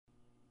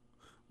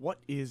What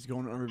is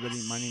going on,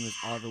 everybody? My name is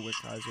Oliver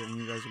Wickheiser, and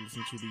you guys are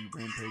listening to the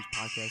Rampage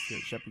podcast here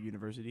at Shepherd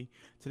University.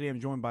 Today, I'm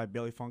joined by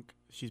Bailey Funk.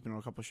 She's been on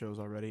a couple shows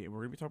already, and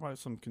we're going to be talking about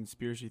some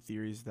conspiracy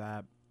theories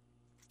that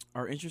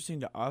are interesting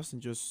to us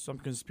and just some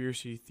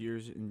conspiracy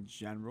theories in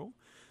general.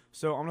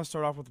 So, I'm going to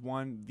start off with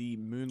one, the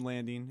moon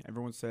landing.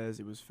 Everyone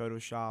says it was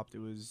photoshopped, it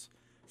was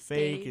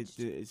fake,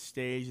 it's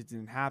staged, it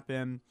didn't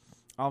happen.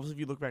 Obviously, if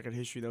you look back at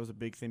history, that was a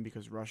big thing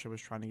because Russia was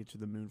trying to get to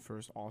the moon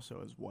first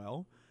also as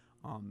well.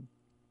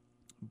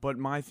 But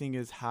my thing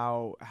is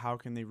how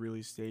can they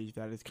really stage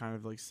that? It's kind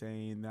of like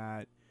saying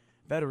that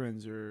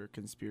veterans are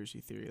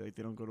conspiracy theory, like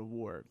they don't go to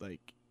war.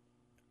 Like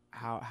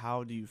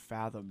how do you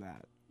fathom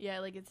that? Yeah,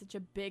 like it's such a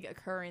big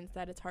occurrence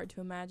that it's hard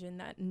to imagine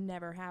that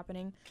never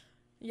happening.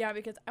 Yeah,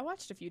 because I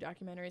watched a few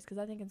documentaries because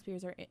I think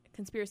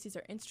conspiracies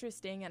are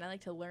interesting and I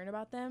like to learn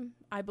about them.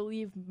 I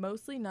believe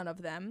mostly none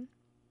of them.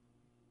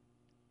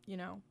 You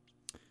know.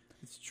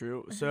 It's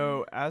true.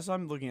 So, as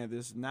I'm looking at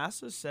this,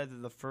 NASA said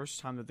that the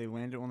first time that they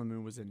landed on the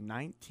moon was in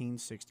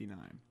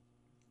 1969.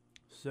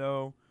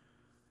 So,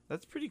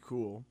 that's pretty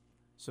cool.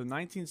 So,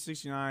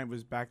 1969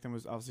 was back then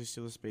was obviously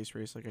still a space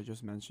race, like I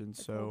just mentioned.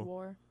 The Cold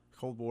War.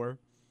 Cold War.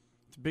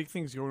 It's big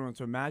things going on.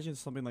 So, imagine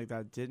something like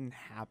that didn't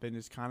happen.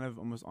 It's kind of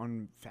almost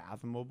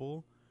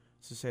unfathomable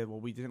to say,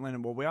 well, we didn't land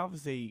it. Well, we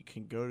obviously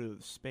can go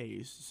to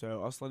space.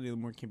 So, us landing on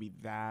the moon can be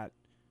that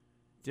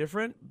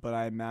different, but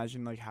I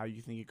imagine like how you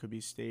think it could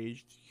be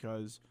staged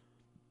because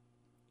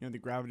the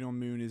gravity on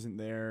the moon isn't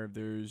there.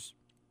 They're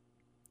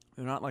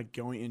not like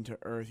going into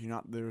Earth.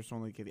 There's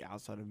only like the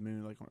outside of the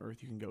moon. Like on Earth,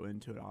 you can go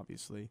into it,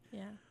 obviously.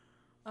 Yeah.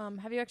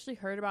 Have you actually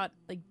heard about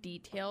like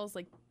details,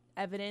 like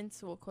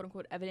evidence, well, quote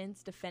unquote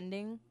evidence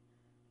defending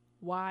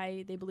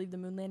why they believe the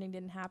moon landing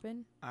didn't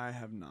happen? I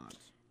have not.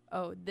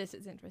 Oh, this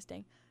is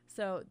interesting.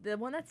 So the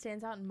one that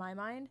stands out in my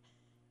mind,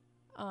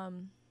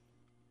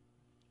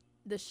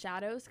 the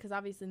shadows, because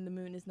obviously the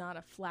moon is not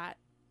a flat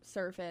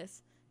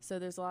surface, so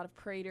there's a lot of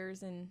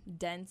craters and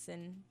dents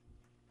and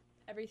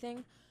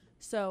everything.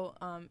 So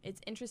it's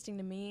interesting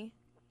to me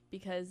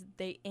because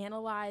they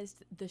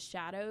analyzed the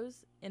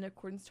shadows in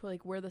accordance to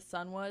like where the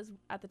sun was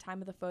at the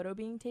time of the photo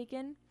being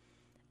taken,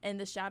 and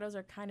the shadows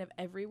are kind of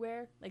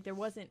everywhere. Like there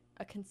wasn't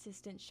a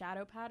consistent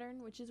shadow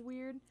pattern, which is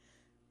weird.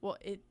 Well,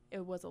 it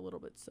was a little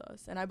bit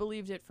sus, and I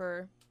believed it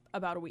for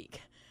about a week.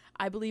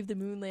 I believe the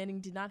moon landing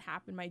did not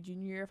happen my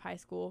junior year of high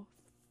school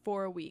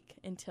for a week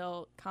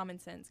until common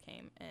sense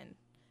came and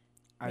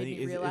made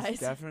me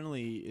realize.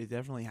 It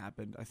definitely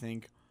happened. I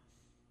think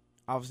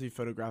obviously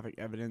photographic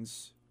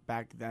evidence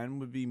back then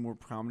would be more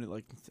prominent.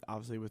 Like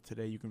obviously with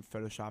today, you can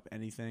Photoshop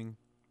anything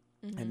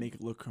and make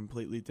it look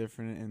completely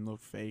different and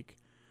look fake.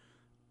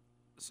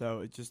 So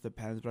it just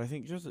depends, but I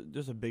think just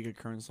a big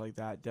occurrence like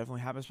that definitely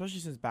happened,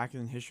 especially since back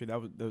in history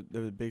that was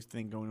the big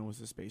thing going on was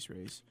the space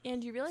race. And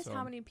do you realize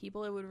how many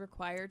people it would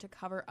require to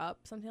cover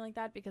up something like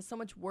that? Because so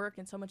much work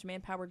and so much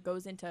manpower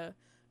goes into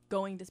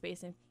going to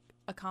space and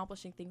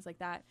accomplishing things like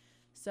that.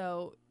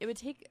 So it would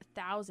take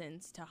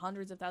thousands to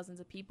hundreds of thousands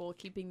of people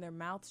keeping their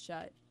mouths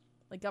shut,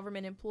 like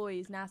government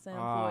employees, NASA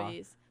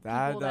employees,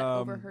 people that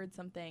overheard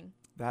something.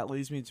 That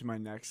leads me to my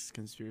next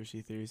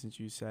conspiracy theory, since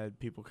you said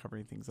people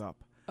covering things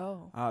up.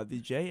 Oh.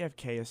 The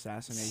JFK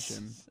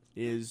assassination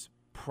is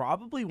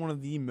probably one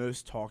of the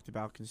most talked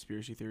about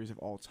conspiracy theories of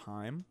all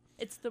time.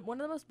 It's one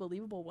of the most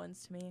believable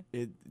ones to me.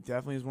 It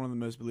definitely is one of the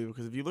most believable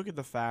because if you look at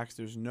the facts,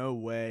 there's no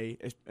way,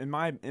 in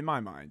my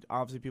mind,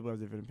 obviously people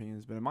have different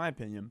opinions, but in my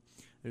opinion,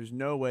 there's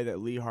no way that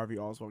Lee Harvey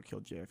Oswald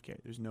killed JFK.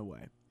 There's no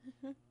way.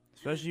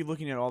 Especially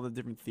looking at all the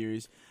different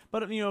theories.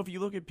 But, if you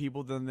look at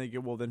people, then they go,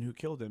 well, then who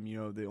killed him?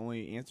 The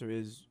only answer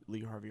is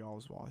Lee Harvey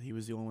Oswald. He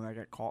was the only one that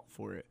got caught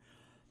for it.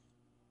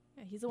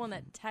 He's the one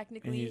that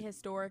technically,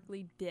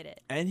 historically did it.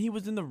 And he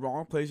was in the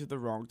wrong place at the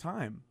wrong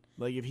time.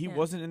 Like, if he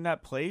wasn't in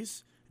that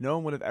place, no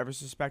one would have ever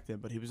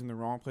suspected, but he was in the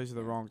wrong place at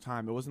the wrong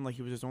time. It wasn't like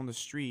he was just on the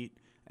street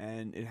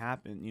and it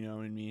happened, you know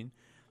what I mean?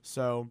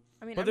 So,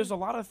 there's a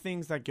lot of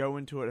things that go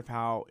into it of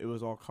how it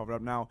was all covered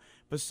up. Now,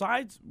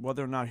 besides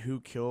whether or not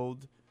who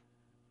killed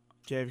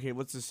JFK,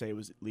 let's just say it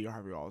was Lee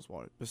Harvey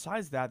Oswald.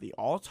 Besides that, the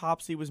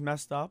autopsy was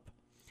messed up.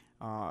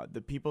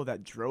 The people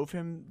that drove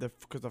him,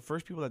 because the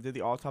first people that did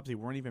the autopsy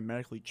weren't even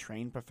medically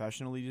trained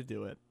professionally to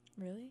do it.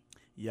 Really?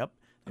 Yep.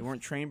 They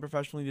weren't trained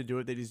professionally to do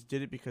it. They just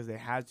did it because they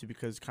had to,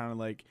 because kind of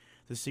like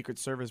the Secret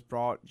Service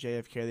brought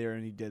JFK there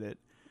and he did it.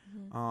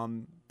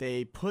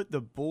 They put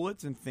the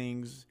bullets and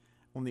things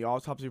on the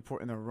autopsy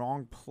report in the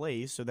wrong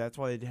place, so that's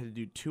why they had to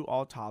do 2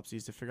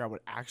 autopsies to figure out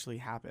what actually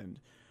happened.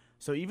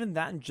 So even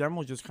that in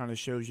general just kind of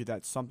shows you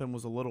that something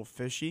was a little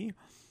fishy.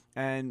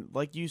 And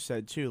like you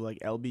said too, like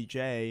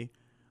LBJ,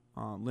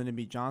 Lyndon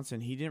B.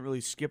 Johnson, he didn't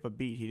really skip a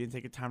beat. He didn't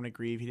take a time to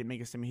grieve. He didn't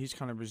make a statement. He just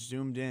kind of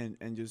resumed in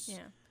and just... Yeah.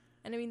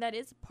 And that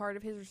is part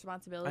of his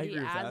responsibility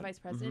as vice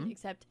president,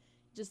 except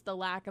just the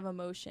lack of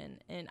emotion.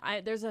 And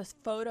there's a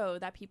photo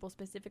that people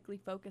specifically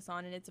focus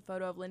on, and it's a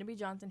photo of Lyndon B.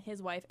 Johnson,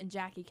 his wife, and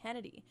Jackie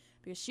Kennedy,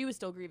 because she was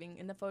still grieving.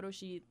 In the photo,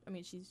 she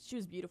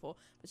was beautiful,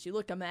 but she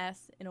looked a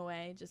mess in a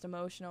way, just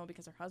emotional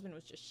because her husband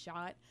was just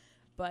shot.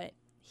 But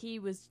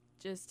him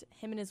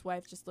and his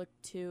wife just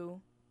looked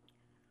too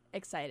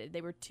excited.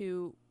 They were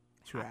too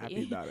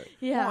happy about it.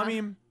 Yeah. Well, I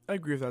mean, I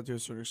agree with that to a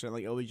certain extent.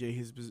 Like LBJ,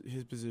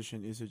 his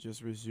position is to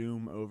just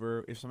resume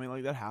over if something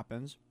like that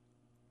happens.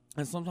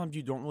 And sometimes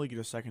you don't really get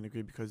a second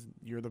degree because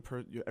you're the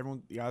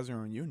eyes are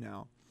on you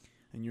now,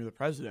 and you're the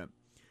president.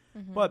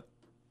 Mm-hmm. But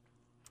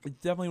it's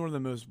definitely one of the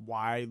most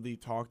widely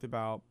talked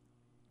about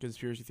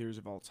conspiracy theories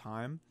of all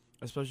time,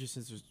 especially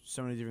since there's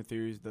so many different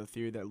theories. The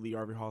theory that Lee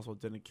Harvey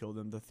Oswald didn't kill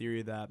them, the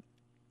theory that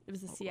it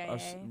was the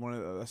CIA,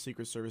 a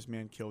Secret Service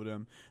man killed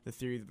him, the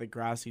theory that the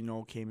grassy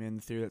knoll came in,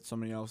 the theory that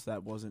somebody else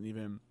that wasn't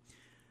even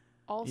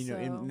also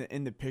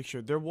in the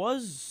picture. There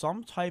was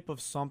some type of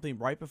something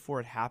right before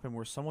it happened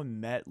where someone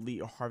met Lee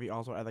Harvey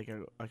Oswald at like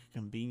a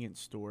convenience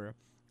store.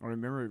 I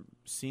remember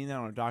seeing that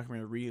on a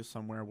documentary, reading it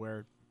somewhere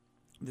where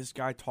this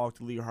guy talked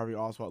to Lee Harvey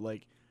Oswald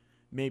like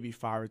maybe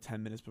 5 or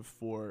 10 minutes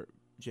before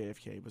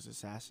JFK was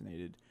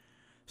assassinated.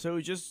 So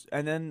it just,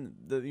 and then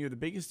the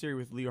biggest theory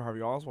with Lee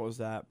Harvey Oswald is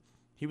that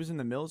he was in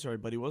the military,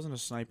 but he wasn't a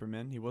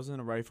sniperman. He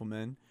wasn't a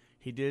rifleman.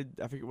 I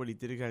forget what he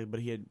did exactly, but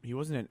he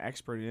wasn't an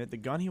expert in it. The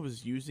gun he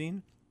was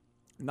using,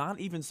 not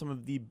even some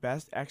of the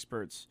best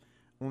experts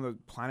on the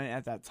planet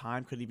at that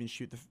time could even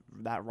shoot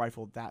that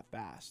rifle that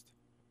fast.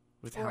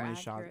 With how many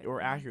shots, or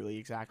accurately,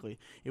 exactly.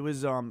 It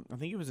was, I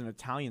think it was an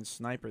Italian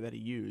sniper that he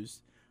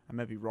used. I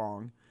might be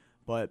wrong,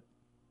 but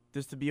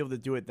just to be able to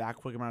do it that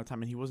quick amount of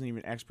time, and he wasn't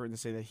even an expert, and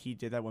to say that he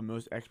did that when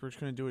most experts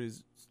couldn't do it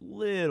is a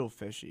little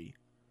fishy.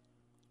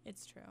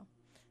 It's true.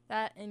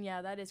 That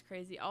is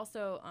crazy.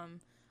 Also,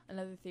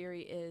 another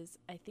theory is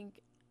I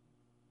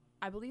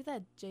believe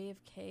that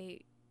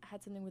JFK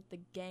had something with the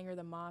gang or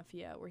the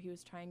mafia where he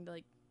was trying to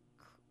like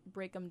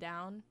break them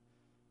down.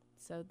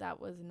 So that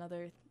was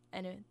another,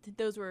 and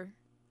those were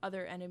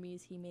other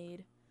enemies he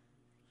made.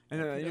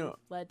 And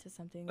led to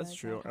something. That's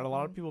true. And a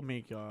lot of people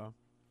make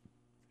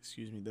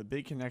the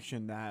big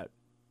connection that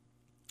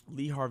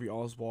Lee Harvey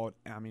Oswald,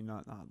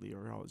 not Lee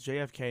Harvey Oswald,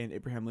 JFK and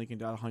Abraham Lincoln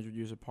died 100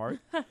 years apart.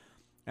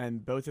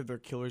 And both of their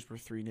killers were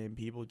 3 named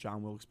people: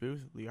 John Wilkes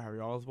Booth, Lee Harvey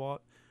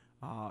Oswald.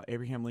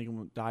 Abraham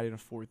Lincoln died in a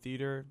Ford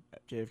theater.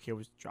 JFK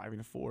was driving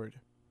a Ford.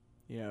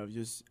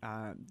 Just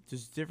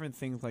different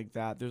things like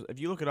that. If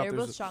you look it up, they were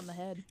both shot in the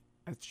head.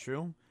 That's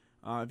true.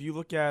 If you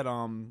look at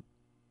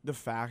the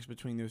facts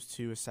between those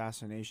two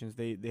assassinations,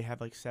 they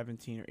have like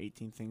 17 or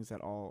 18 things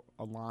that all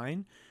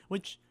align,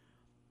 which,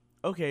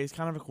 okay, it's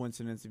kind of a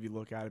coincidence if you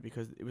look at it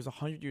because it was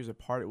 100 years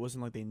apart. It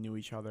wasn't like they knew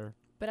each other.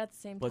 But at the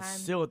same time... But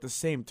still, at the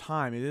same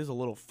time, it is a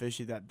little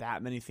fishy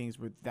that many things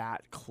were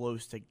that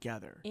close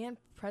together. And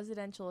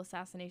presidential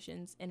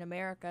assassinations in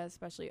America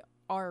especially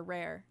are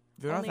rare.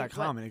 They're not that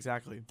common,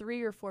 exactly.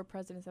 3 or 4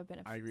 presidents have been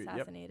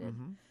assassinated. Yep.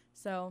 Mm-hmm.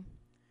 So,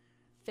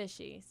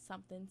 fishy.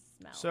 Something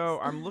smells. So,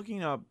 I'm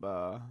looking up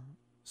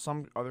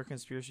some other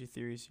conspiracy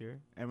theories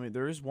here.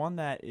 There is one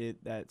that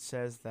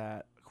says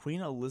that Queen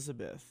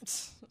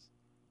Elizabeth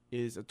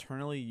is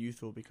eternally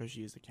youthful because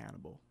she is a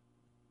cannibal.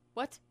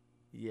 What?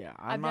 Yeah,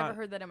 I've never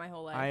heard that in my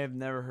whole life. I have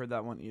never heard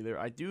that one either.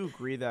 I do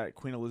agree that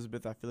Queen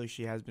Elizabeth, I feel like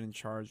she has been in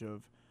charge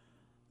of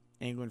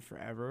England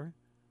forever.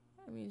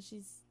 But I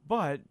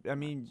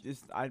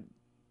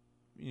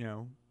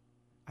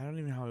don't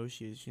even know how old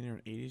she is. She's in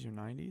her 80s or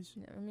 90s.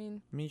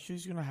 Yeah,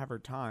 she's gonna have her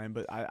time,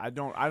 but I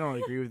don't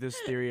agree with this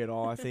theory at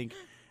all. I think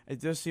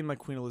it does seem like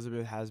Queen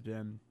Elizabeth has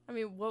been.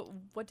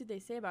 What did they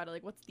say about it?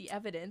 Like, what's the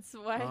evidence?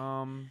 Why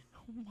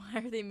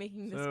are they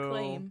making this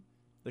claim?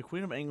 The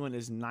Queen of England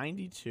is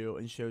 92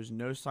 and shows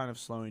no sign of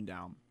slowing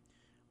down.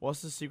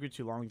 What's the secret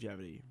to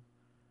longevity?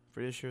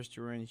 British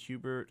historian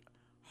Hubert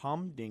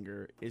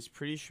Humdinger is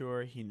pretty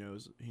sure he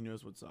knows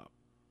what's up.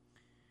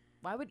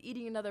 Why would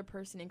eating another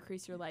person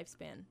increase your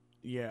lifespan?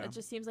 Yeah. It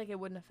just seems like it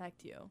wouldn't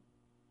affect you.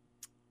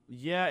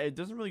 Yeah, it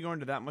doesn't really go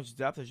into that much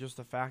depth. It's just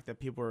the fact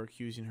that people are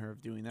accusing her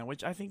of doing that,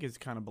 which I think is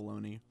kind of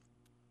baloney.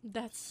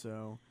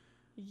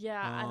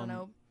 Yeah, I don't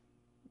know.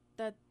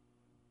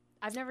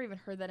 I've never even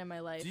heard that in my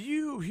life.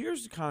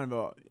 Here's kind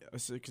of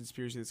a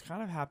conspiracy that's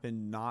kind of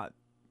happened not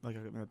like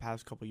in the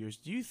past couple of years.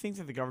 Do you think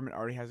that the government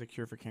already has a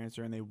cure for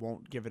cancer and they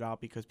won't give it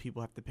out because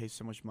people have to pay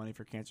so much money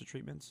for cancer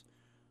treatments?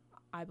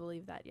 I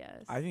believe that,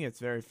 yes. I think it's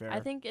very fair. I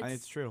think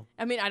it's true.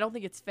 I don't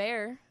think it's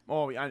fair.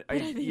 Oh, I don't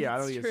think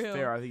it's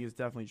fair. I think it's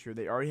definitely true.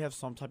 They already have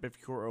some type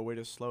of cure or a way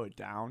to slow it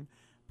down,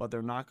 but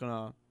they're not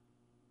gonna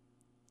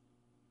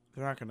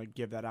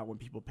give that out when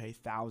people pay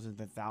thousands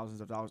and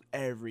thousands of dollars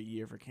every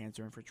year for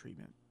cancer and for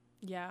treatment.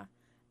 Yeah,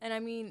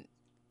 and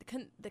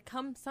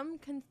some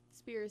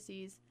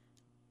conspiracies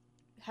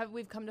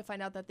we've come to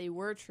find out that they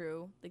were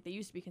true. Like, they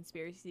used to be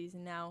conspiracies,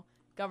 and now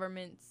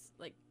governments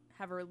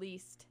have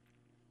released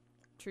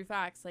true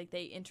facts. Like,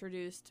 they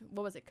introduced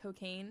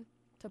cocaine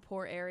to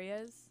poor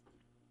areas,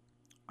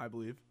 I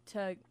believe,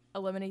 to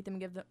eliminate them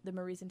and give them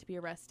a reason to be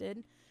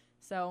arrested.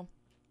 So,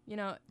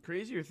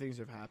 crazier things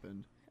have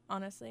happened,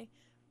 honestly.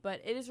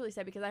 But it is really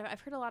sad because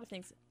I've heard a lot of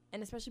things,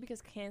 and especially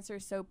because cancer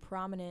is so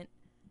prominent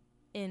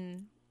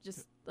in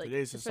just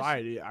today's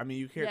society.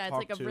 You can't. Yeah, it's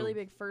like a really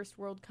big first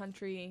world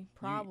country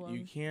problem.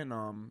 You can't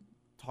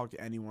talk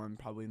to anyone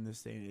probably in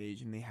this day and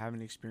age and they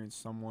haven't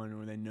experienced someone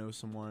or they know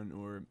someone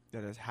or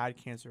that has had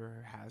cancer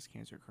or has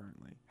cancer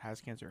currently.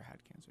 Has cancer or had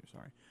cancer,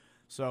 sorry.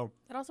 So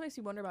That also makes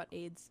me wonder about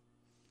AIDS.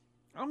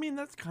 I mean,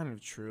 that's kind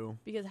of true.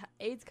 Because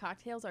AIDS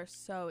cocktails are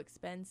so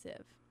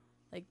expensive.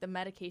 Like the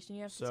medication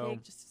you have to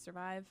take just to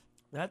survive.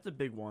 That's a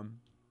big one.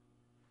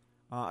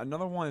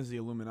 Another one is the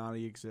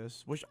Illuminati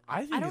exists, which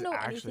I think I don't is know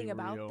actually anything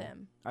real. about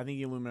them. I think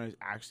the Illuminati is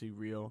actually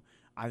real.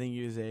 I think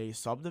it is a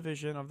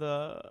subdivision of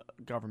the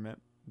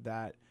government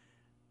that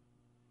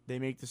they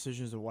make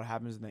decisions of what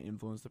happens and they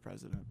influence the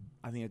president.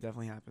 I think it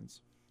definitely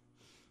happens.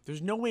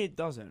 There's no way it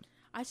doesn't.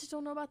 I just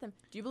don't know about them.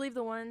 Do you believe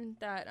the one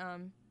that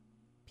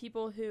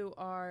people who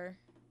are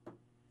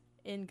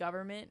in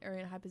government or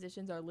in high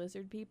positions are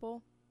lizard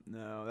people?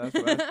 No, that's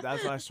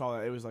what I saw.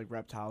 That it was like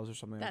reptiles or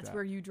something like that. That's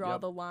where you draw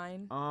the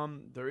line.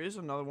 There is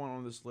another one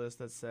on this list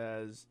that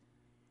says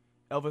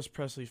Elvis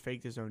Presley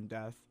faked his own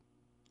death.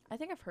 I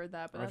think I've heard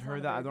that, but I've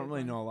heard that. I don't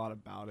really know a lot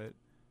about it,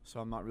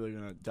 so I'm not really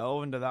gonna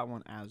delve into that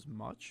one as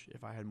much.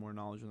 If I had more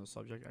knowledge on the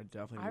subject, I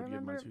definitely would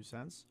give my 2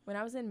 cents. When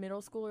I was in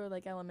middle school or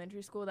like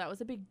elementary school, that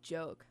was a big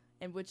joke,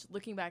 and which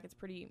looking back, it's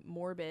pretty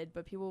morbid.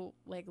 But people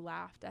like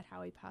laughed at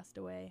how he passed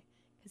away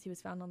because he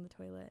was found on the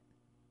toilet.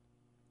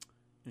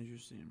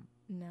 Interesting.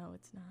 No,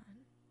 it's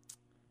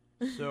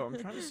not. So I'm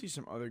trying to see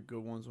some other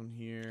good ones on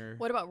here.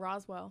 What about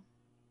Roswell?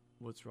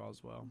 What's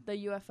Roswell?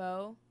 The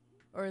UFO,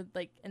 or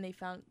like, and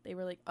they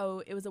were like,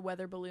 oh, it was a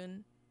weather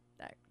balloon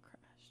that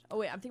crashed. Oh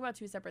wait, I'm thinking about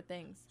 2 separate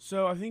things.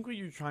 So I think what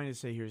you're trying to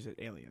say here is that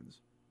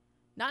aliens.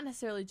 Not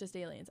necessarily just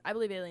aliens. I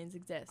believe aliens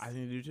exist. I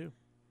think they do too.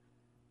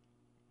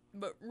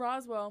 But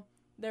Roswell,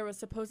 there was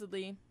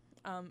supposedly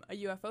a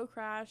UFO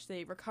crash.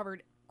 They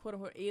recovered quote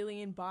unquote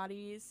alien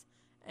bodies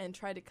and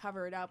tried to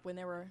cover it up when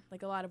there were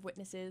like a lot of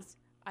witnesses,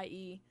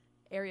 i.e.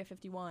 Area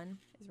 51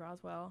 is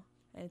Roswell,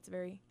 and it's a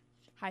very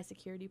high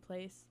security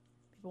place.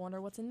 People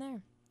wonder what's in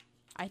there.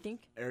 I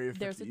think Area 50,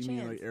 there's a chance. You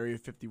mean like Area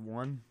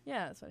 51?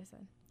 Yeah, that's what I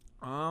said.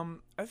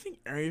 I think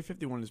Area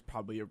 51 is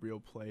probably a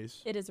real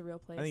place. It is a real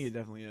place. I think it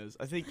definitely is.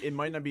 I think it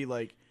might not be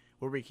like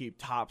where we keep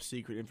top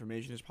secret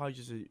information. It's probably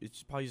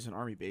just an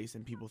army base,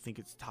 and people think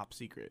it's top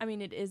secret. I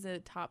mean, it is a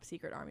top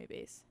secret army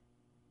base,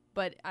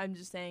 but I'm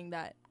just saying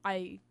that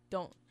I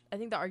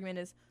think the argument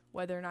is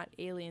whether or not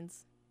alien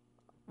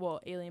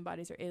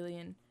bodies or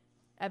alien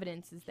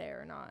evidence is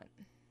there or not.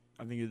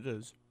 I think it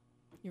is.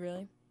 You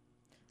really?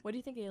 What do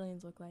you think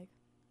aliens look like?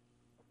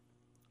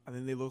 I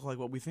think they look like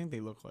what we think they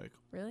look like.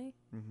 Really?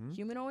 Mm-hmm.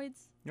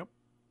 Humanoids? Yep.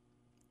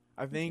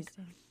 I think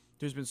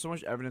there's been so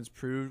much evidence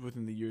proved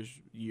within the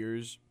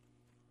years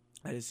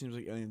that it seems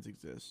like aliens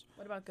exist.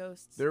 What about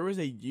ghosts? There was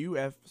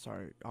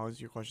Sorry, I'll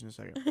answer your question in a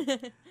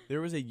second.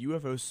 There was a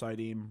UFO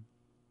sighting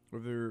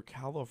over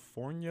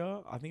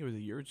California, I think it was a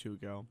year or two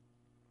ago,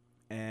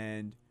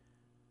 and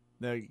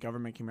the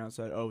government came out and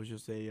said, "Oh, it was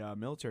just a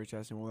military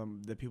test."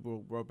 And the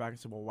people wrote back and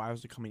said, "Well, why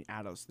was it coming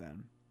at us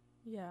then?"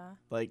 Yeah.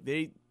 Like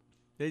they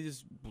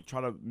just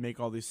try to make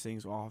all these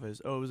things off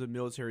as, "Oh, it was a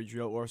military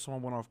drill," or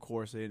someone went off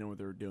course, they didn't know what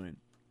they were doing.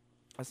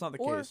 That's not the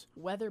case.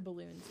 Or weather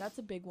balloons. That's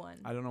a big one.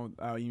 I don't know.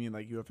 Oh, you mean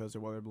like UFOs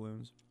or weather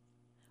balloons?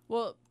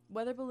 Well,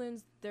 weather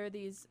balloons, they're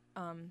these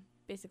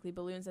basically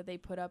balloons that they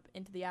put up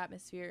into the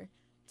atmosphere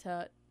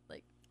to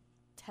like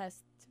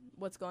test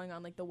what's going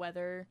on, like the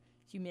weather,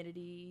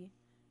 humidity,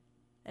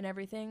 and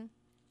everything.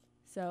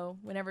 So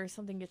whenever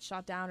something gets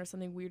shot down or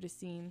something weird is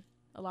seen,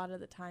 a lot of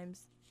the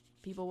times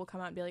people will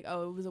come out and be like,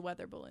 "Oh, it was a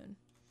weather balloon."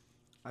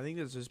 I think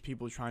that's just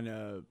people trying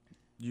to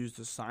use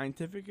the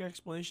scientific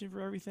explanation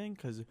for everything,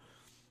 because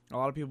a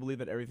lot of people believe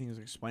that everything is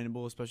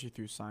explainable, especially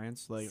through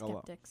science. Like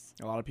skeptics.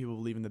 A lot of people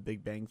believe in the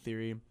Big Bang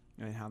Theory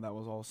and how that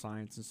was all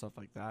science and stuff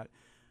like that.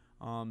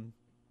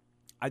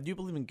 I do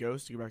believe in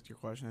ghosts, to go back to your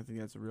question. I think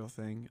that's a real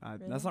thing.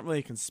 Really? That's not really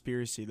a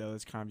conspiracy, though.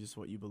 It's kind of just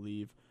what you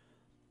believe.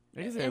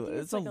 I think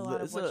it's like a lot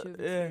of what you've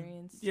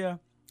experienced. Yeah.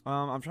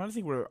 I'm trying to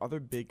think what are other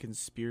big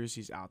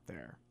conspiracies out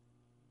there.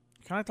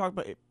 Kind of talk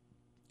about,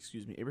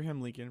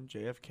 Abraham Lincoln,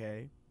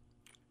 JFK,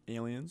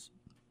 aliens,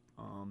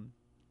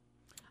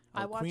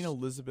 Queen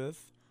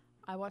Elizabeth.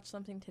 I watched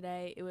something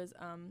today. It was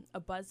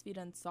a BuzzFeed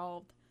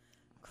Unsolved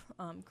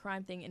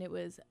crime thing, and it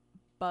was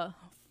what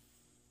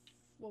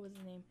was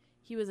his name?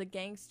 He was a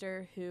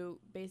gangster who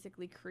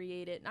basically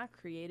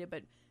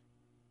but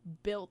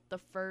built the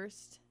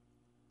first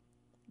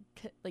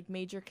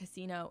major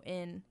casino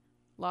in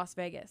Las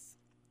Vegas.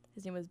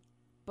 His name was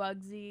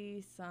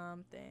Bugsy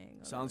something.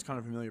 Sounds kind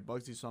of familiar.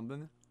 Bugsy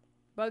something?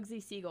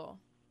 Bugsy Siegel.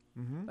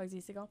 Mm-hmm.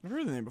 Bugsy Siegel. I've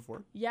heard the name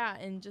before. Yeah,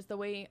 and just the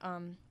way,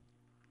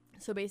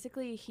 so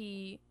basically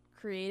he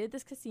created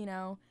this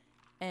casino,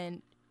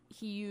 and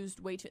he used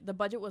the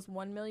budget was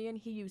 $1 million,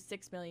 he used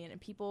 $6 million,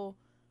 and people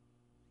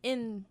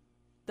in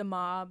the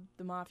mob,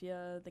 the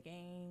mafia, the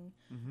gang,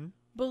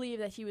 believe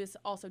that he was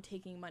also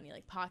taking money,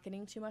 like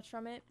pocketing too much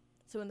from it.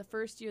 So in the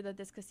first year that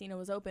this casino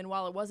was open,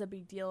 while it was a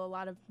big deal, a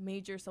lot of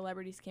major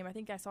celebrities came. I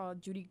think I saw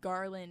Judy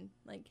Garland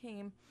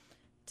came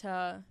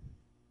to,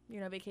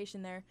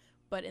 vacation there.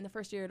 But in the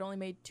first year, it only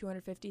made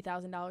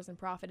 $250,000 in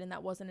profit, and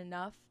that wasn't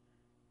enough.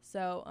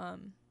 So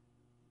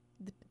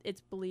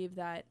it's believed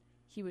that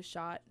he was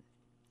shot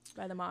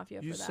by the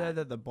mafia. You for that. said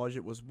that the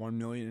budget was $1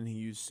 million and he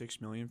used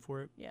 $6 million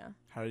for it. Yeah.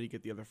 How did he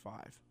get the other $5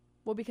 million?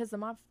 Well, because the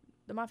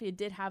mafia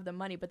did have the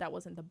money, but that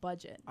wasn't the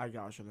budget. I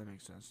gotcha. That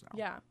makes sense now.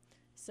 Yeah.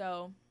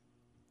 So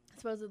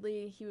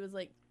supposedly he was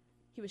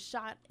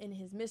shot in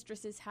his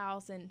mistress's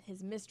house, and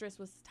his mistress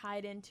was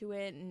tied into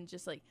it, and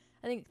just like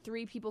I think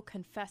 3 people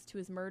confessed to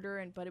his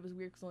murder, but it was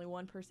weird because only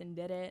one person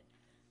did it.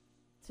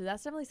 So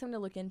that's definitely something to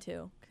look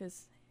into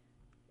because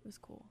it was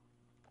cool.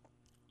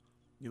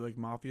 You like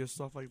mafia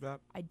stuff like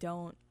that? I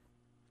don't.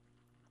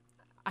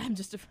 I'm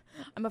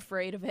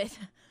afraid of it.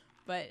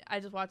 But I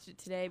just watched it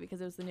today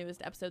because it was the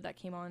newest episode that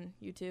came on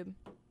YouTube.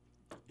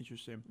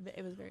 Interesting.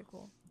 It was very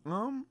cool.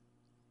 I'm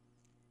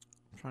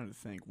trying to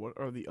think. What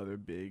are the other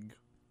big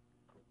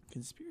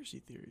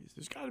conspiracy theories?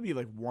 There's got to be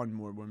like one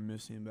more we're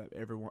missing that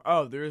everyone.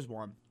 Oh, there is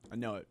one. I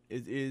know it.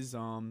 It is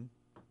the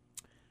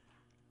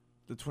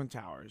Twin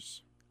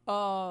Towers.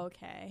 Oh,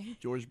 okay.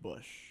 George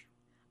Bush.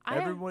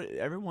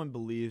 Everyone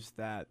believes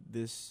that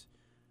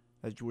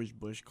George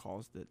Bush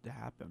caused it to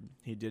happen.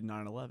 He did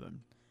 9/11.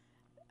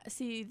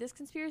 See, this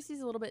conspiracy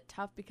is a little bit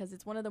tough because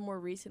it's one of the more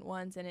recent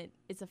ones, and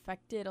it's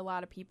affected a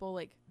lot of people,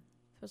 like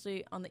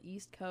especially on the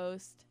East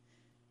Coast.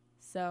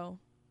 So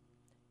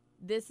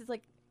this is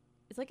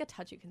it's like a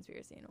touchy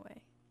conspiracy in a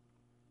way.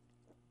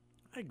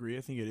 I agree.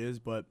 I think it is,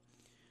 but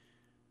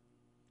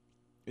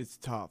it's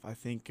tough. I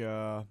think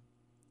to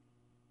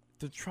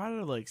try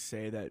to like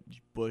say that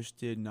Bush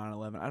did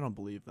 9/11, I don't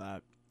believe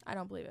that. I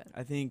don't believe it.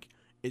 I think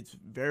it's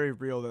very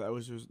real that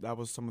that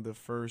was some of the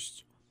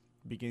first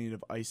beginning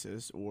of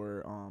ISIS,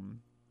 or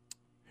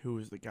who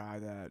was the guy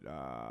that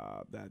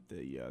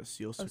the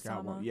SEALs took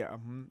out? Osama. Yeah,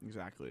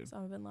 exactly.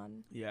 Osama bin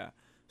Laden. Yeah,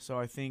 so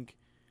I think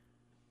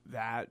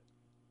that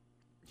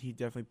he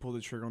definitely pulled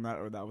the trigger on that,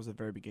 or that was the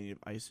very beginning of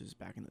ISIS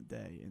back in the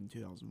day in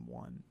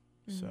 2001.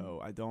 Mm-hmm. So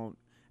I don't.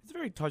 It's a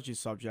very touchy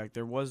subject.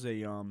 There was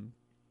a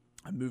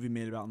movie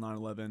made about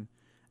 9/11,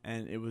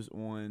 and it was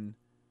on.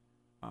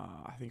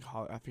 I think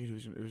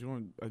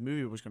a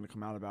movie was going to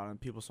come out about it, and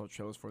people saw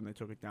trailers for it, and they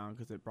took it down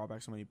because it brought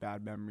back so many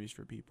bad memories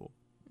for people.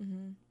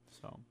 Mm-hmm.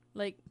 So,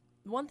 like,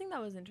 one thing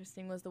that was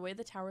interesting was the way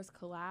the towers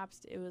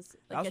collapsed. It was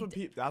like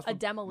that's a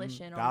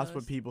demolition. That's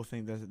what people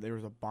think, that there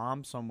was a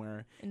bomb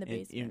somewhere in the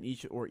basement, in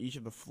each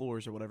of the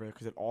floors or whatever,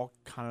 because it all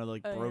kind of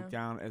like broke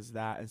down as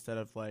that, instead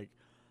of like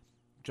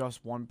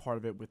just one part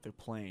of it with the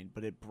plane,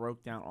 but it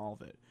broke down all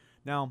of it.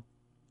 Now,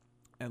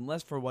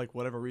 unless for like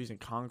whatever reason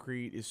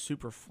concrete is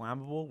super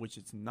flammable, which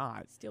it's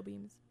not. Steel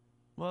beams.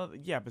 Well,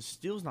 yeah, but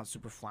steel's not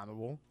super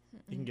flammable.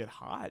 It can get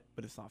hot,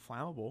 but it's not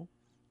flammable.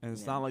 And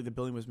it's not like the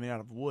building was made out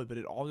of wood, but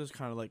it all just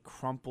kind of like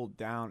crumpled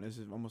down as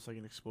if almost like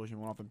an explosion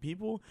went off. And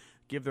people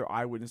give their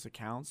eyewitness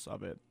accounts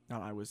of it.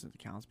 Not eyewitness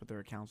accounts, but their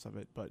accounts of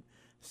it. But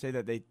say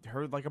that they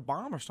heard like a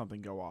bomb or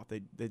something go off.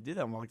 They did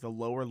that on like the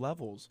lower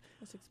levels.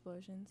 Those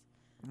explosions.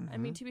 Mm-hmm. I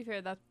mean, to be fair,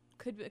 that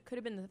could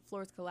have been the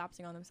floors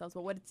collapsing on themselves.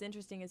 But what's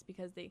interesting is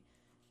because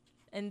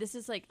and this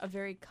is like a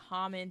very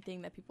common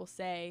thing that people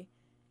say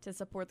to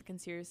support the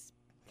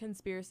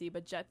conspiracy,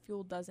 but jet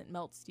fuel doesn't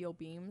melt steel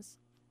beams.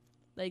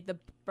 Like, the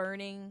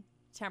burning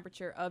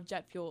temperature of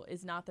jet fuel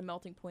is not the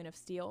melting point of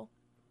steel.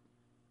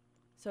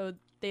 So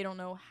they don't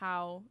know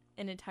how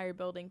two entire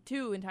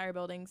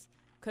buildings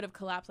could have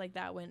collapsed like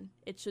that when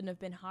it shouldn't have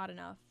been hot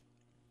enough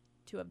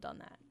to have done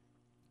that.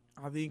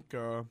 I think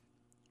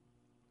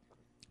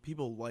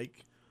people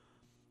like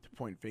to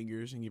point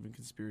fingers and giving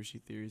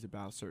conspiracy theories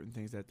about certain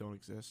things that don't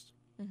exist.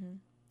 Mm-hmm.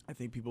 I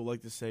think people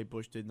like to say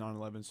Bush did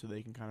 9/11 so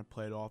they can kind of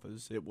play it off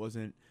as it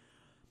wasn't,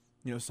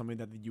 something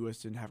that the U.S.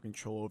 didn't have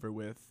control over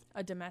with.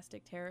 A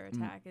domestic terror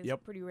attack is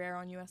pretty rare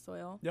on U.S.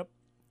 soil. Yep.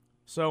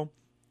 So,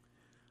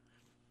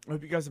 I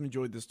hope you guys have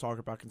enjoyed this talk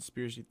about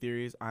conspiracy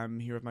theories. I'm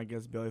here with my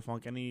guest, Bailey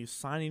Funk. Any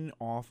signing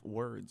off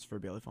words for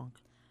Bailey Funk?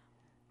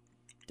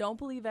 Don't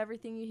believe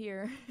everything you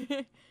hear.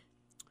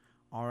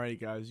 Alrighty,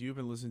 guys. You've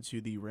been listening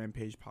to the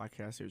Rampage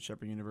podcast here at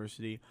Shepherd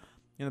University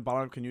in the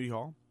Bottom Community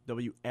Hall,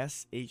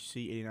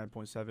 WSHC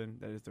 89.7.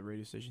 That is the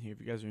radio station here. If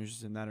you guys are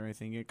interested in that or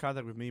anything, get in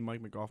contact with me,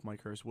 Mike McGough,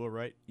 Mike Hurst, Will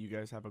Wright. You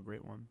guys have a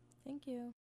great one. Thank you.